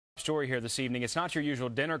Story here this evening. It's not your usual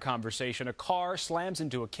dinner conversation. A car slams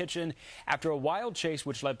into a kitchen after a wild chase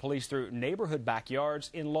which led police through neighborhood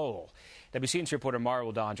backyards in Lowell. Wcnc reporter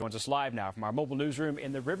Mario Don joins us live now from our mobile newsroom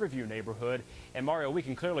in the Riverview neighborhood. And Mario, we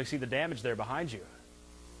can clearly see the damage there behind you.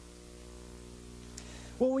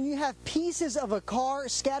 Well, when you have pieces of a car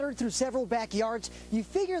scattered through several backyards, you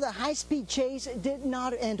figure the high-speed chase did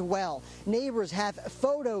not end well. Neighbors have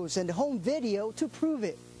photos and home video to prove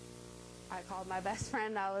it. I called my best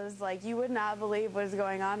friend. I was like, you would not believe what is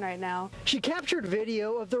going on right now. She captured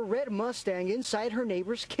video of the red Mustang inside her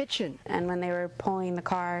neighbor's kitchen. And when they were pulling the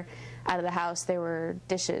car out of the house, there were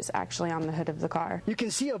dishes actually on the hood of the car. You can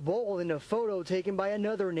see a bowl in a photo taken by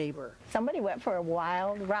another neighbor. Somebody went for a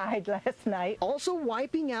wild ride last night. Also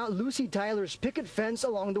wiping out Lucy Tyler's picket fence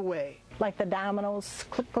along the way. Like the dominoes,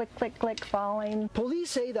 click, click, click, click, falling.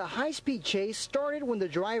 Police say the high-speed chase started when the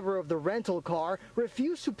driver of the rental car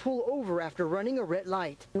refused to pull over after running a red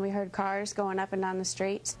light. And we heard cars going up and down the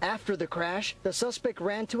streets. After the crash, the suspect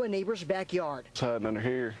ran to a neighbor's backyard. It's hiding under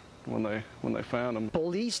here when they found him.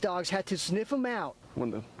 Police dogs had to sniff him out.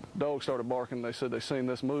 When the dog started barking, they said they seen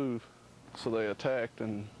this move, so they attacked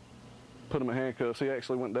and put him in handcuffs. He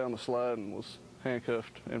actually went down the slide and was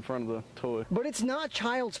handcuffed in front of the toy. But it's not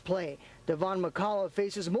child's play. Devon McCullough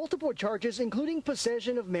faces multiple charges, including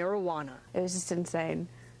possession of marijuana. It was just insane.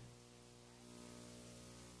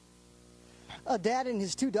 A dad and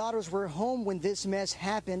his two daughters were home when this mess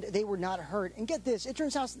happened. They were not hurt. And get this, it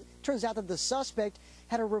turns out that the suspect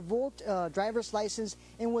had a revoked driver's license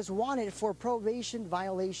and was wanted for probation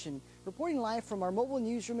violation. Reporting live from our mobile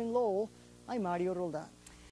newsroom in Lowell, I'm Mario Roldan.